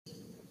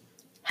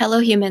Hello,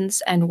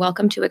 humans, and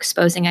welcome to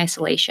Exposing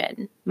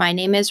Isolation. My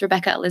name is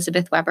Rebecca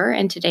Elizabeth Weber,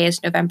 and today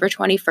is November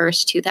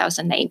 21st,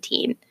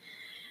 2019.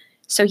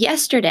 So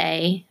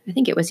yesterday, I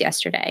think it was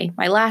yesterday,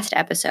 my last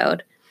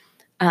episode,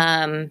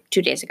 2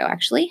 days ago,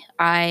 actually,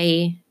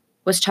 I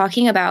was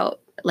talking about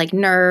like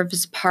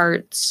nerves,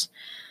 parts,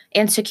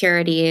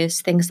 insecurities,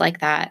 things like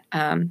that,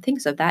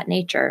 things of that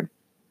nature,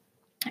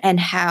 and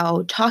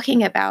how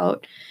talking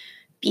about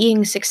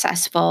being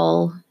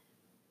successful,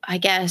 I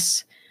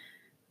guess,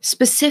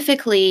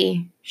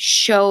 specifically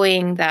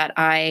showing that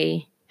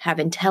I have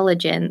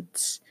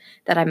intelligence,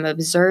 that I'm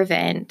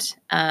observant,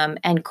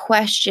 and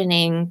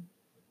questioning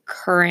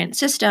current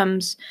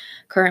systems,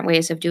 current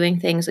ways of doing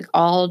things, like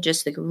all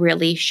just like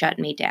really shut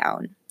me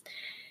down.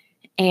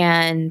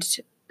 And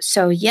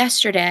so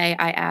yesterday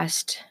I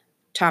asked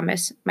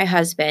Thomas, my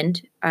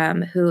husband,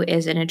 who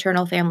is an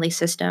internal family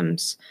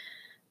systems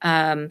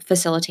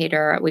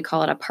facilitator, we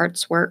call it a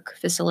parts work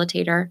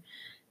facilitator,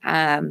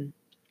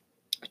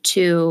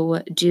 to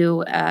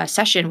do a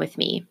session with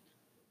me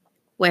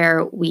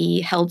where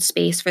we held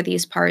space for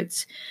these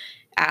parts,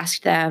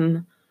 asked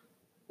them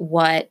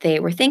what they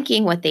were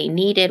thinking, what they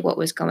needed, what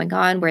was going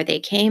on, where they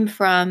came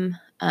from,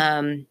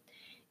 and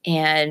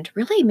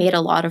really made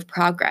a lot of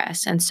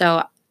progress. And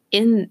so,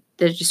 in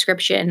the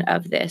description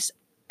of this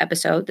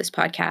episode, this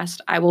podcast,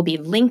 I will be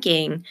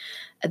linking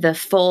the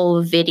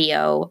full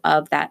video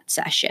of that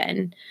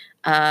session.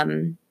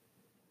 I'm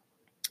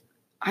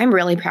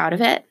really proud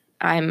of it.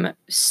 I'm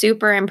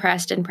super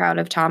impressed and proud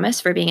of Thomas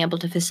for being able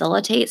to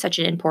facilitate such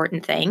an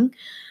important thing.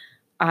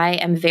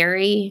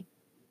 Everybody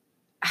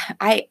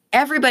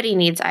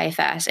needs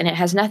IFS, and it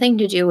has nothing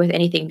to do with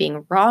anything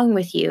being wrong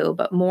with you,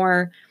 but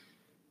more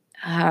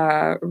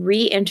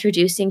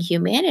reintroducing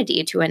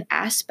humanity to an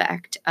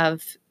aspect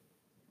of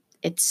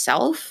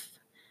itself,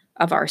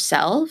 of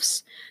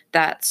ourselves,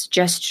 that's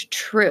just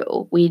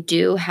true. We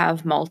do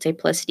have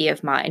multiplicity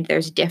of mind.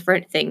 There's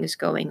different things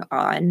going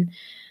on.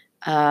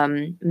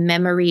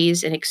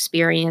 Memories and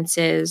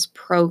experiences,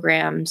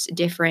 programs,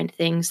 different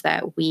things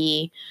that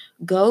we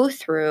go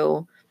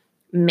through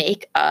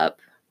make up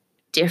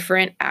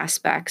different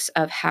aspects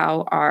of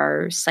how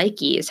our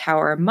psyches, how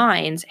our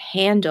minds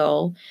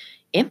handle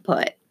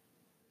input.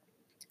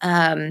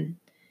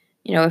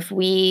 If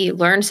we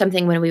learn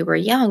something when we were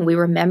young, we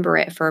remember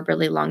it for a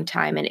really long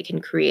time, and it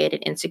can create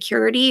an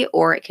insecurity,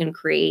 or it can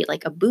create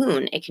like a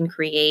boon. It can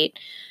create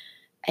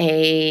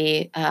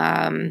a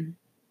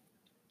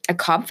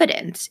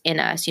confidence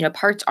in us.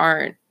 Parts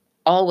aren't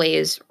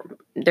always,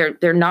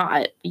 they're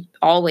not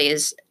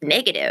always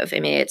negative. I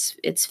mean, it's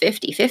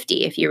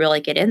 50-50 if you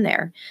really get in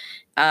there.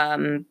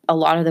 A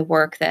lot of the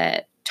work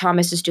that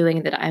Thomas is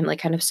doing, that I'm like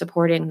kind of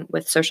supporting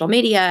with social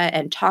media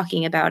and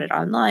talking about it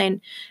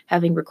online,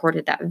 having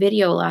recorded that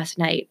video last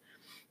night,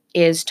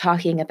 is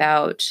talking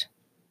about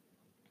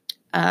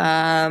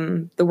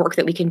the work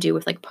that we can do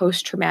with like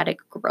post-traumatic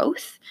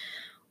growth,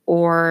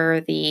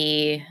 or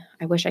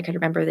I wish I could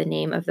remember the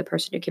name of the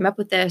person who came up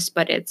with this,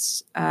 but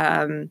it's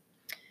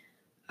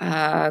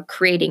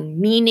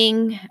creating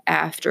meaning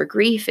after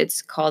grief.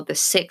 It's called the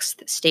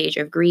 6th stage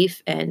of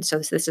grief. And so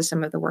this is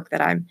some of the work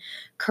that I'm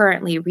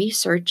currently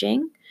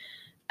researching.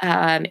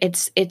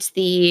 It's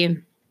the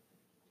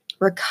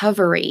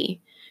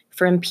recovery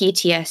from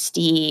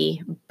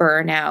PTSD,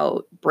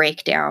 burnout,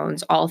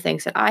 breakdowns, all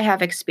things that I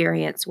have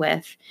experience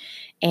with.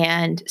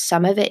 And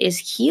some of it is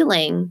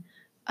healing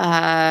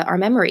our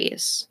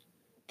memories,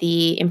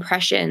 the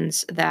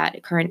impressions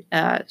that current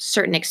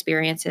certain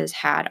experiences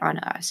had on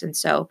us. And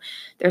so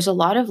there's a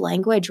lot of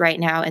language right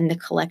now in the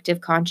collective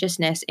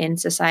consciousness in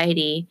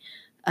society.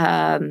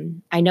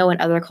 I know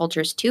in other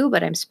cultures too,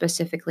 but I'm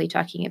specifically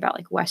talking about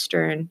like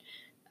Western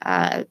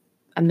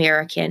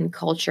American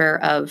culture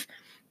of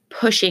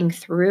pushing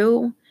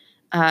through,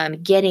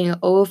 getting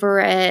over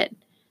it.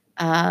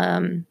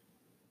 You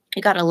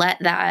got to let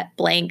that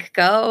blank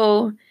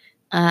go.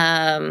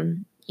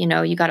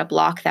 You got to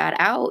block that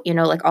out,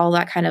 like all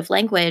that kind of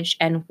language.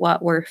 And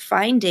what we're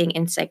finding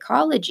in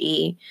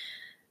psychology,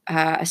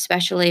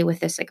 especially with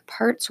this like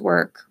parts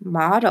work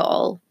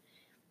model,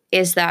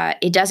 is that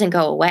it doesn't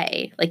go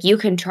away. Like you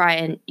can try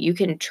and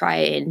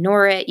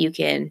ignore it. You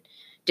can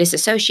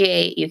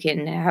disassociate. You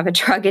can have a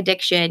drug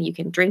addiction. You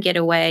can drink it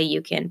away.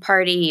 You can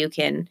party. You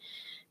can,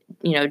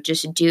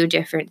 just do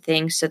different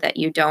things so that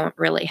you don't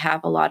really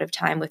have a lot of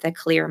time with a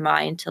clear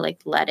mind to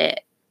like let it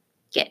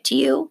get to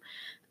you.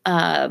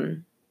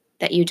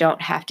 That you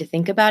don't have to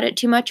think about it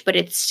too much, but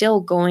it's still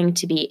going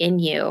to be in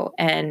you.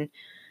 And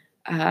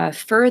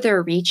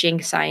further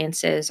reaching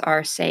sciences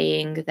are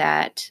saying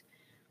that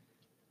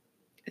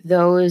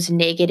those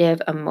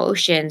negative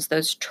emotions,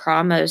 those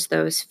traumas,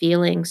 those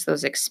feelings,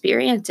 those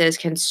experiences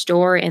can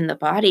store in the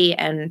body.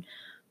 And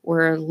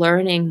we're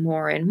learning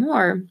more and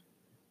more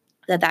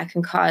that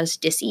can cause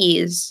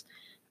disease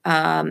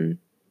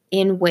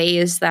in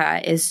ways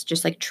that is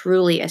just like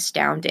truly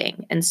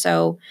astounding. And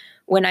so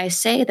when I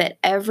say that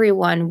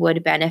everyone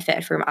would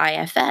benefit from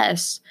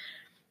IFS,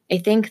 I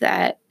think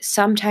that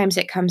sometimes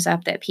it comes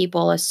up that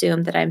people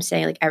assume that I'm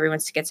saying like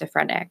everyone's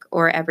schizophrenic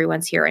or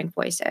everyone's hearing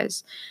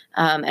voices.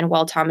 And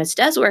while Thomas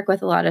does work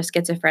with a lot of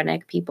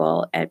schizophrenic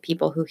people and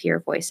people who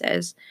hear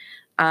voices,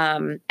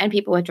 and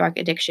people with drug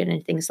addiction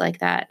and things like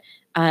that,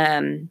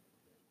 and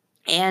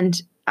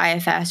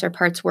IFS or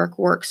parts work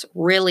works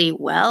really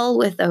well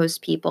with those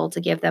people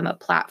to give them a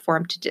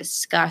platform to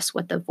discuss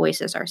what the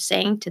voices are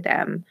saying to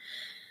them.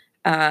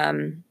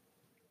 Um,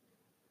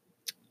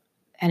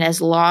 and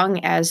as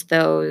long as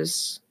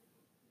those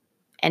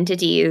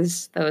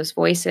entities, those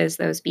voices,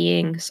 those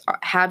beings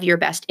have your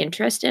best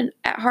interest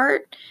at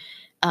heart,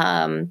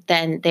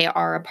 then they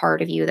are a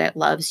part of you that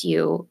loves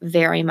you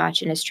very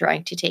much and is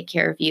trying to take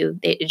care of you.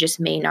 They just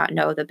may not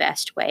know the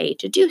best way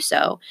to do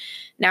so.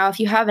 Now, if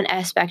you have an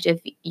aspect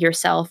of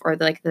yourself or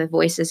like the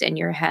voices in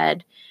your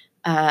head,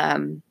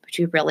 which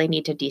we really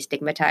need to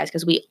destigmatize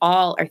because we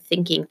all are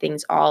thinking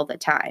things all the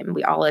time.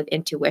 We all have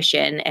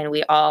intuition and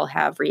we all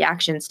have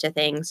reactions to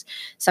things.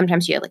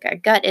 Sometimes you have like a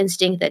gut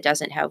instinct that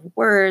doesn't have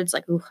words,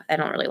 like, ooh, I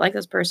don't really like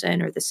this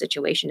person, or this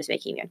situation is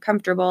making me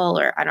uncomfortable,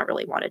 or I don't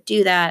really want to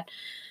do that.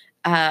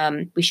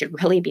 We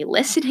should really be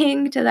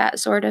listening to that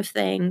sort of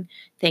thing.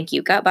 Thank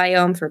you, gut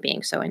biome, for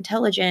being so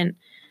intelligent.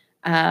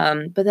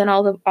 But then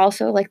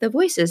also like the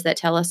voices that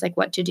tell us like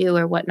what to do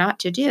or what not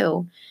to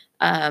do.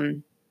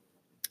 Um,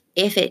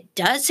 if it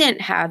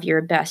doesn't have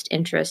your best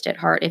interest at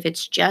heart, if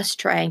it's just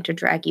trying to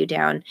drag you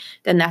down,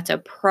 then that's a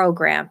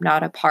program,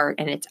 not a part,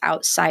 and it's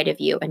outside of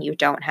you, and you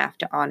don't have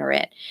to honor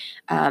it.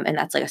 And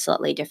that's like a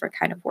slightly different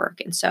kind of work.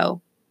 And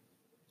so,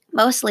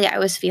 mostly, I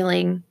was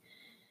feeling,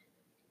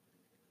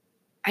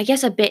 I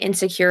guess, a bit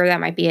insecure. That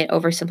might be an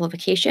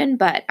oversimplification,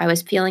 but I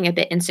was feeling a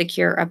bit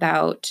insecure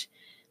about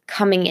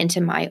coming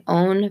into my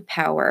own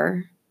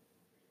power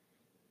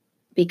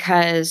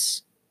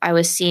because I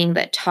was seeing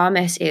that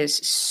Thomas is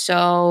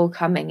so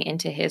coming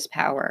into his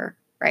power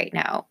right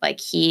now. Like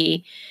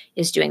he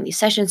is doing these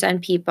sessions on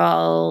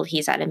people.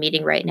 He's at a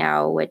meeting right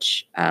now,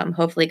 which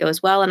hopefully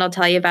goes well. And I'll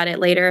tell you about it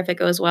later if it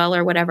goes well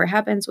or whatever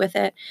happens with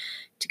it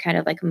to kind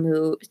of like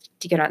move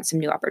to get on some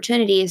new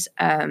opportunities.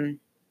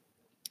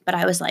 But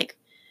I was like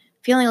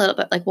feeling a little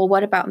bit like, well,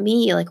 what about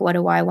me? Like, what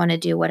do I want to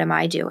do? What am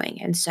I doing?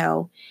 And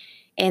so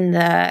in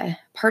the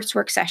parts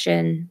work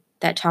session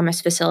that Thomas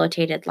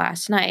facilitated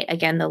last night,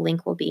 again, the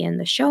link will be in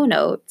the show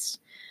notes.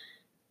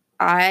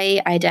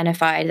 I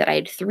identified that I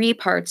had 3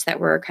 parts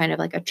that were kind of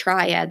like a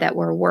triad that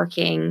were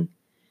working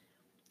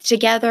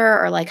together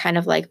or like kind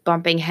of like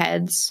bumping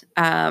heads.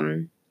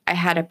 I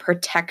had a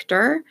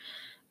protector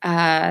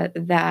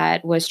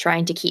that was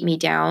trying to keep me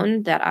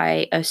down, that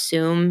I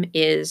assume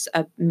is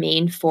a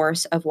main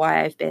force of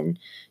why I've been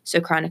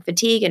so chronic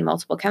fatigue and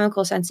multiple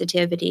chemical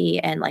sensitivity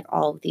and like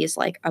all of these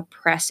like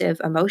oppressive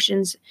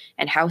emotions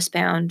and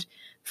housebound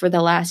for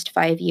the last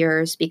 5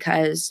 years,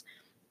 because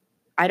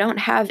I don't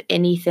have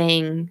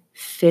anything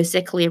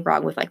physically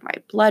wrong with like my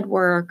blood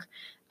work.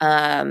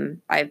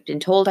 I've been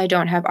told I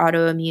don't have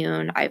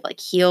autoimmune. I've like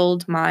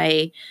healed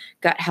my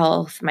gut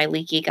health, my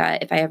leaky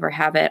gut. If I ever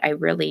have it, I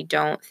really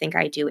don't think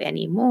I do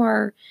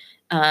anymore.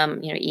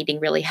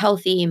 Eating really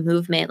healthy,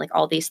 movement, like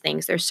all these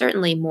things. There's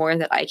certainly more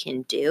that I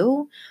can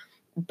do,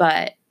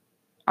 but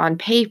on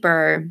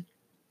paper,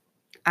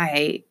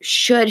 I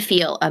should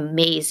feel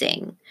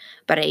amazing,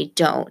 but I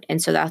don't. And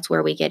so that's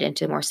where we get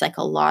into more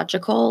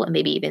psychological and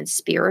maybe even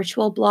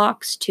spiritual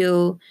blocks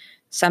to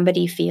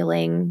somebody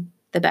feeling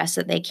the best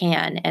that they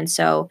can. And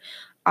so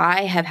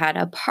I have had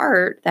a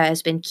part that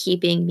has been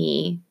keeping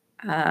me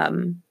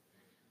down.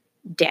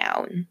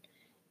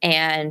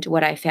 And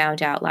what I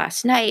found out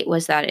last night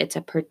was that it's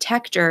a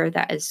protector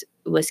that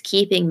was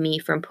keeping me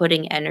from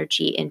putting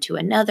energy into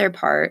another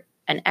part,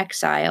 an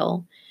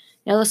exile.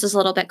 Now, this is a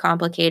little bit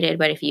complicated,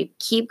 but if you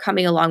keep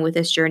coming along with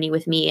this journey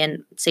with me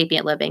and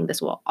Sapient Living,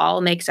 this will all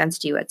make sense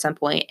to you at some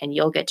point, and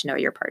you'll get to know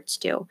your parts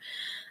too.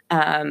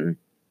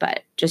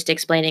 But just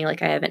explaining,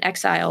 like I have an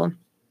exile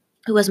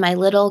who was my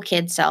little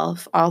kid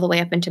self all the way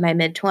up into my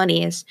mid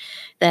 20s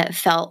that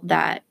felt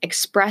that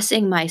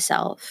expressing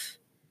myself,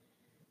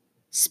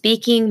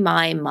 speaking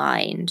my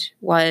mind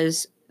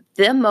was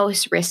the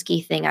most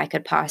risky thing I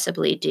could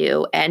possibly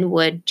do and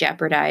would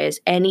jeopardize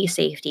any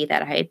safety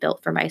that I had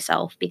built for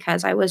myself,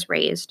 because I was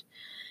raised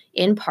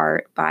in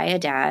part by a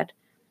dad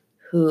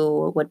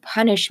who would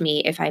punish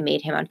me if I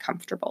made him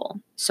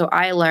uncomfortable. So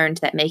I learned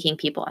that making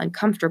people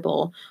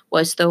uncomfortable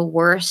was the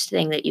worst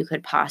thing that you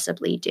could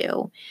possibly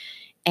do.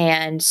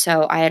 And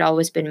so I had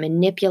always been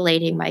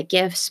manipulating my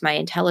gifts, my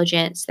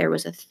intelligence. There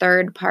was a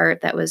third part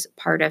that was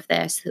part of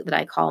this that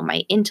I call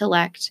my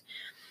intellect.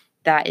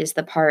 That is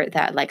the part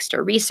that likes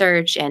to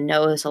research and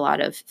knows a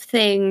lot of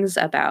things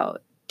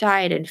about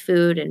diet and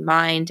food and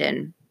mind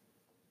and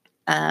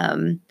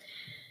um,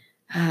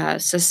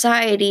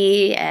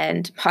 society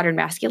and modern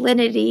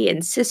masculinity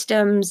and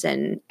systems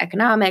and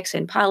economics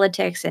and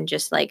politics, and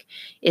just like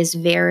is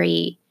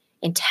very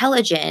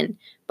intelligent,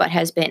 but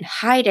has been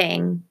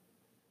hiding.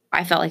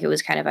 I felt like it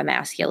was kind of a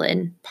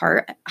masculine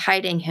part,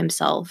 hiding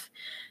himself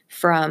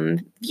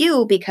from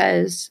view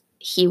because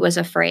he was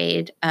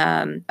afraid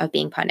of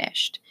being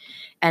punished.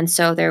 And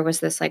so there was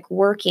this like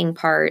working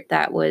part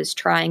that was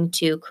trying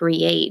to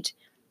create,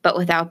 but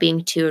without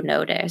being too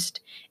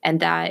noticed. And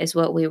that is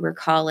what we were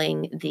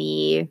calling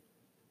the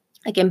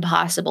like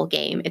impossible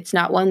game. It's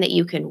not one that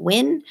you can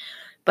win,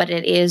 but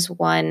it is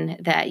one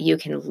that you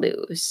can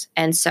lose.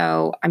 And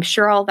so I'm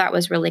sure all that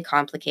was really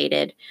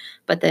complicated,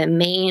 but the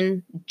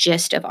main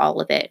gist of all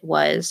of it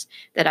was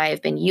that I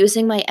have been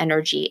using my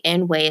energy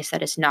in ways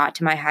that is not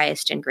to my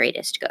highest and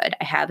greatest good.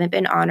 I haven't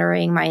been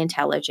honoring my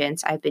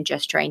intelligence. I've been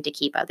just trying to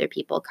keep other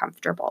people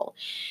comfortable.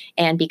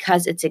 And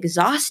because it's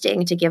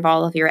exhausting to give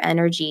all of your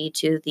energy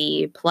to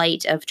the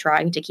plight of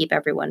trying to keep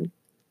everyone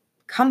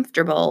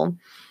comfortable,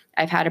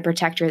 I've had a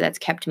protector that's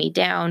kept me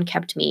down,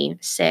 kept me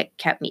sick,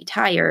 kept me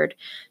tired.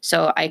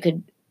 So I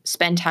could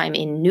spend time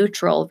in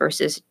neutral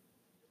versus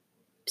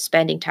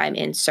spending time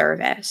in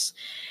service.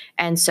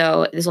 And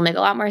so this will make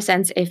a lot more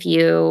sense if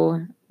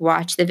you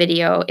watch the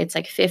video. It's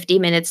like 50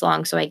 minutes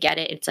long. So I get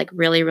it. It's like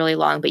really, really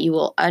long, but you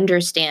will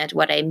understand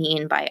what I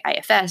mean by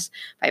IFS,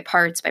 by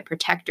parts, by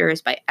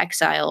protectors, by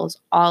exiles,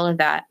 all of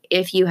that.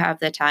 If you have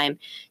the time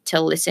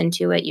to listen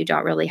to it, you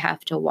don't really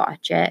have to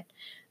watch it.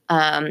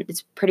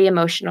 It's pretty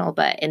emotional,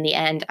 but in the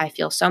end, I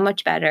feel so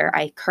much better.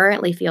 I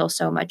currently feel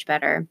so much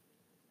better.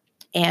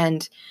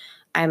 And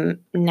I'm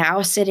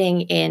now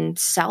sitting in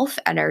self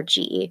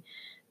energy,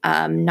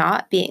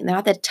 not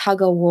the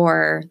tug of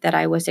war that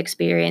I was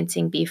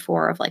experiencing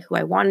before of like who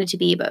I wanted to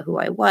be, but who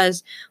I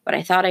was, what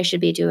I thought I should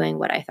be doing,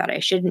 what I thought I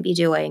shouldn't be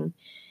doing.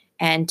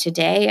 And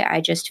today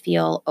I just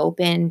feel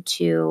open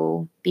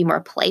to be more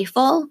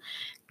playful,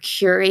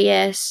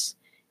 curious,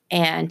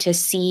 and to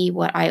see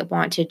what I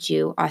want to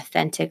do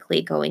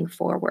authentically going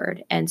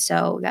forward. And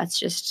so that's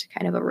just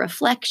kind of a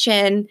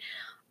reflection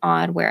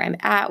on where I'm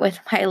at with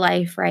my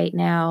life right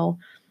now.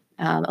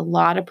 A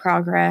lot of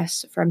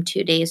progress from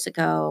 2 days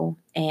ago.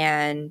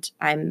 And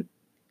I'm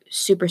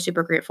super,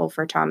 super grateful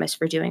for Thomas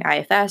for doing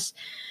IFS.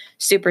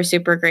 Super,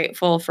 super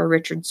grateful for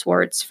Richard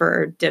Swartz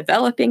for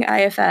developing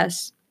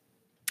IFS.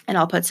 And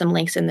I'll put some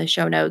links in the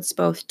show notes,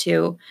 both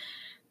to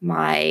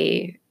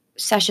my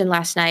session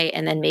last night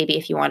and then maybe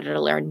if you wanted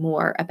to learn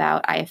more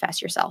about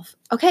IFS yourself.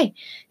 Okay,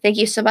 thank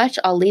you so much.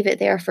 I'll leave it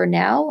there for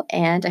now,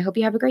 and I hope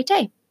you have a great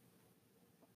day.